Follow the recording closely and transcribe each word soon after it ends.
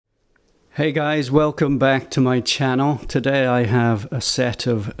Hey guys, welcome back to my channel. Today I have a set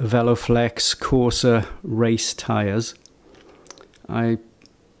of Veloflex Corsa Race Tyres. I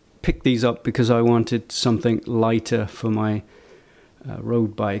picked these up because I wanted something lighter for my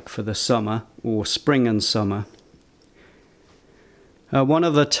road bike for the summer, or spring and summer. One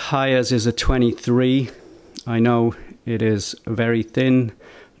of the tyres is a 23. I know it is very thin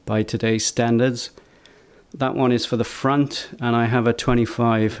by today's standards. That one is for the front, and I have a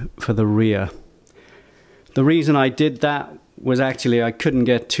 25 for the rear. The reason I did that was actually I couldn't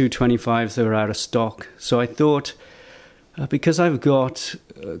get two 25s that were out of stock. So I thought, because I've got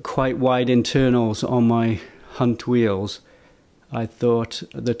quite wide internals on my Hunt wheels, I thought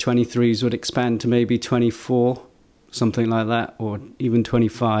the 23s would expand to maybe 24, something like that, or even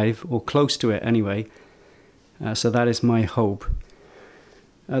 25, or close to it anyway. So that is my hope.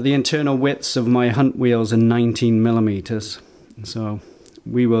 The internal widths of my Hunt wheels are 19 millimeters, so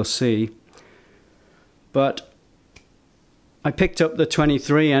we will see. But I picked up the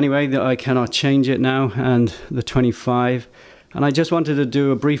 23 anyway, that I cannot change it now, and the 25, and I just wanted to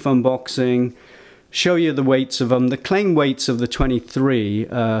do a brief unboxing, show you the weights of them. The claim weights of the 23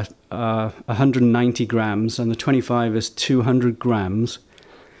 are 190 grams, and the 25 is 200 grams.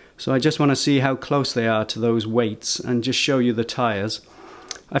 So I just want to see how close they are to those weights, and just show you the tires.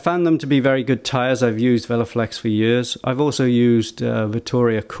 I found them to be very good tyres. I've used Veloflex for years. I've also used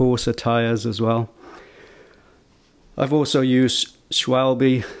Veloflex Corsa tyres as well. I've also used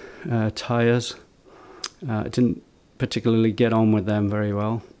Schwalbe tyres. I didn't particularly get on with them very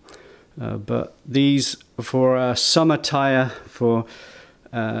well. But these, for a summer tyre, for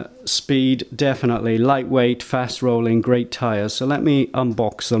speed, definitely. Lightweight, fast rolling, great tyres. So let me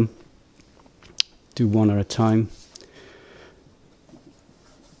unbox them. Do one at a time.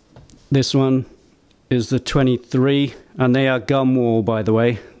 This one is the 23, and they are gum wall, by the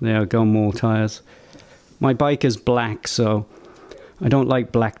way. They are gum wall tires. My bike is black, so I don't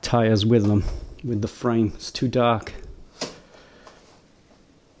like black tires with them, with the frame. It's too dark.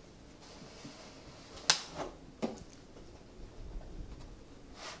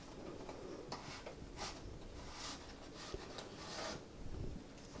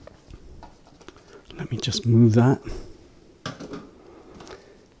 Let me just move that.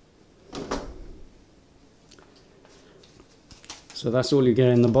 So that's all you get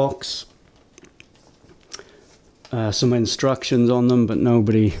in the box. Some instructions on them, but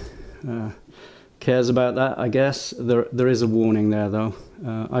nobody cares about that, I guess. There is a warning there though.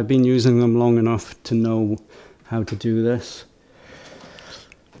 I've been using them long enough to know how to do this.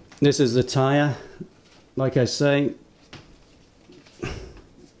 This is the tire. Like I say,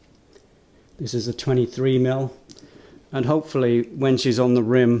 this is a 23 mil, and hopefully when she's on the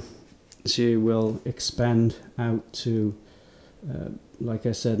rim she will expand out to like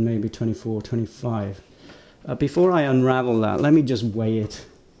I said, maybe 24, 25. Before I unravel that, let me just weigh it.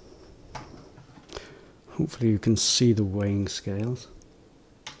 Hopefully you can see the weighing scales.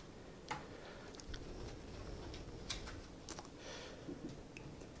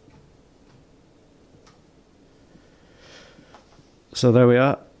 So there we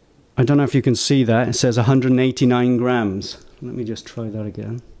are. I don't know if you can see that. It says 189 grams. Let me just try that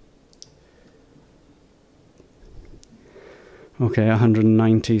again. Okay,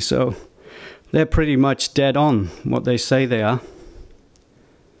 190, so they're pretty much dead on what they say they are.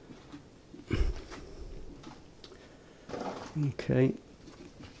 Okay,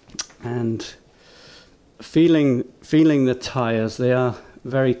 and feeling the tires, they are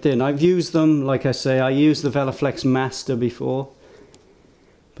very thin. I've used them, like I say, I used the Veloflex Master before,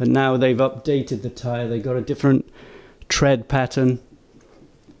 but now they've updated the tire. They got a different tread pattern.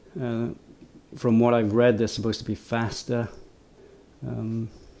 From what I've read, they're supposed to be faster.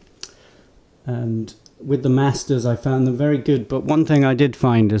 And with the Masters I found them very good, but one thing I did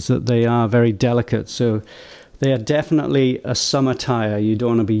find is that they are very delicate, so they are definitely a summer tire. You don't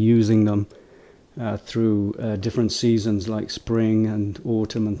want to be using them through different seasons like spring and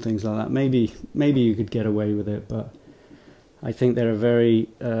autumn and things like that. Maybe you could get away with it, but I think they're a very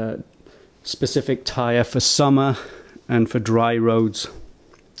specific tire for summer and for dry roads.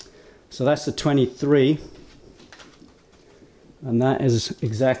 So that's the 23. And that is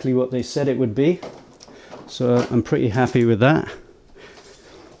exactly what they said it would be. So I'm pretty happy with that.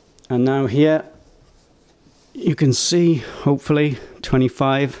 And now here you can see, hopefully,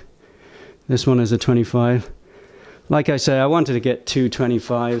 25. This one is a 25. Like I say, I wanted to get two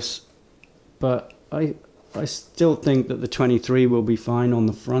 25s, but I still think that the 23 will be fine on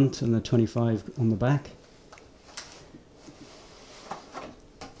the front and the 25 on the back.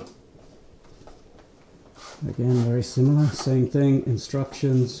 Again, very similar, same thing,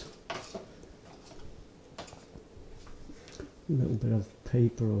 instructions. A little bit of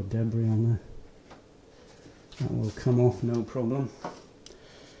paper or debris on there. That will come off, no problem.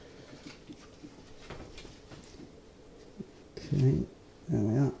 Okay, there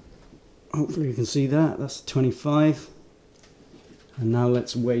we are. Hopefully you can see that. That's 25. And now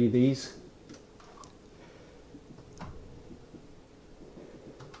let's weigh these.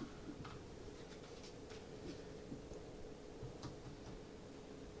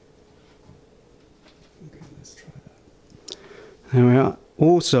 Okay, let's try that. There we are.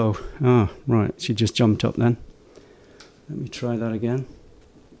 Also, right, she just jumped up then. Let me try that again.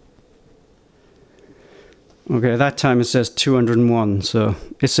 Okay, that time it says 201, so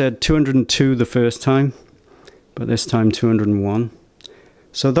it said 202 the first time, but this time 201.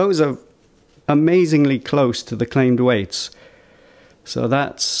 So those are amazingly close to the claimed weights. So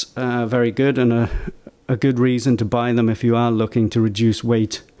that's very good, and a good reason to buy them if you are looking to reduce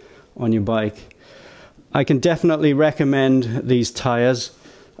weight on your bike. I can definitely recommend these tires.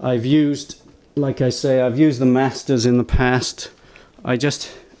 I've used, like I say, I've used the Masters in the past. I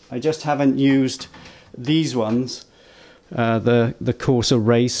just haven't used these ones, the Corsa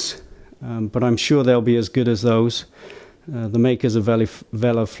Race, but I'm sure they'll be as good as those. The makers of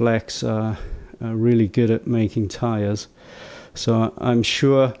Veloflex are really good at making tires, so I'm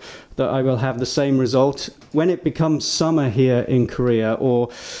sure that I will have the same result when it becomes summer here in Korea, or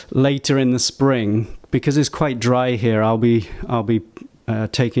later in the spring, because it's quite dry here. I'll be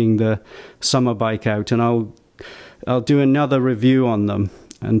taking the summer bike out, and I'll do another review on them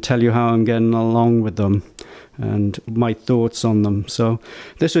and tell you how I'm getting along with them and my thoughts on them. So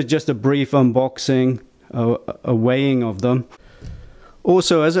this was just a brief unboxing, a weighing of them.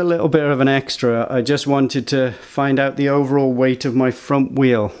 Also, as a little bit of an extra, I just wanted to find out the overall weight of my front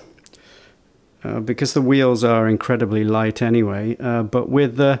wheel, because the wheels are incredibly light anyway, but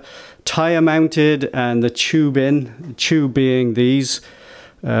with the tire mounted and the tube in, the tube being these,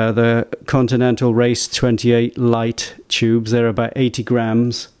 the Continental Race 28 light tubes, they're about 80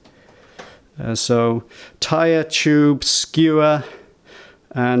 grams. So tire, tube, skewer,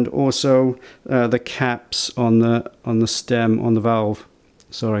 and also the caps on the stem, on the valve.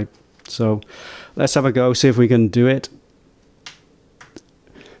 Sorry. So let's have a go, see if we can do it.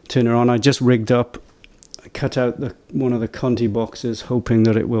 Turn her on. I just rigged up, I cut out one of the Conti boxes, hoping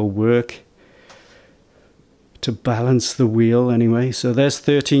that it will work to balance the wheel anyway. So there's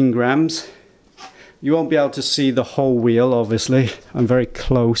 13 grams. You won't be able to see the whole wheel, obviously. I'm very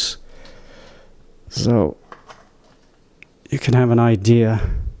close, so you can have an idea.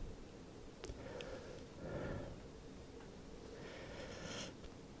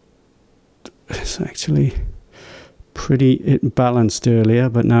 It's actually pretty, it balanced earlier,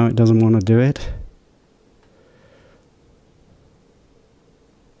 but now it doesn't want to do it.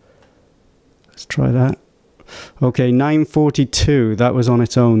 Let's try that. Okay, 942, that was on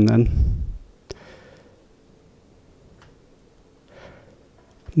its own then.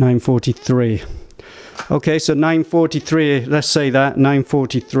 943. Okay, so 943, let's say that,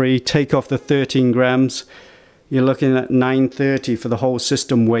 943, take off the 13 grams, you're looking at 930 for the whole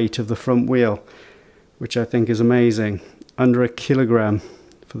system weight of the front wheel, which I think is amazing. Under a kilogram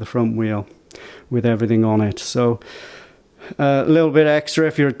for the front wheel with everything on it. So a little bit extra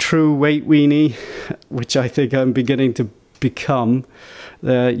if you're a true weight weenie, which I think I'm beginning to become.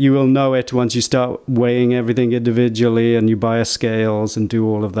 You will know it once you start weighing everything individually and you buy a scales and do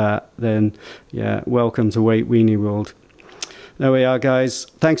all of that. Then yeah, welcome to Weight Weenie World. There we are, guys.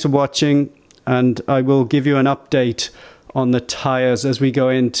 Thanks for watching, and I will give you an update on the tires as we go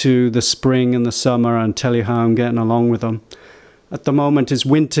into the spring and the summer and tell you how I'm getting along with them. At the moment it's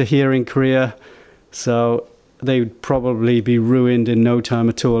winter here in Korea, so they would probably be ruined in no time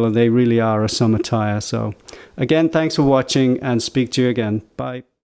at all, and they really are a summer tire. So again, thanks for watching, and speak to you again. Bye.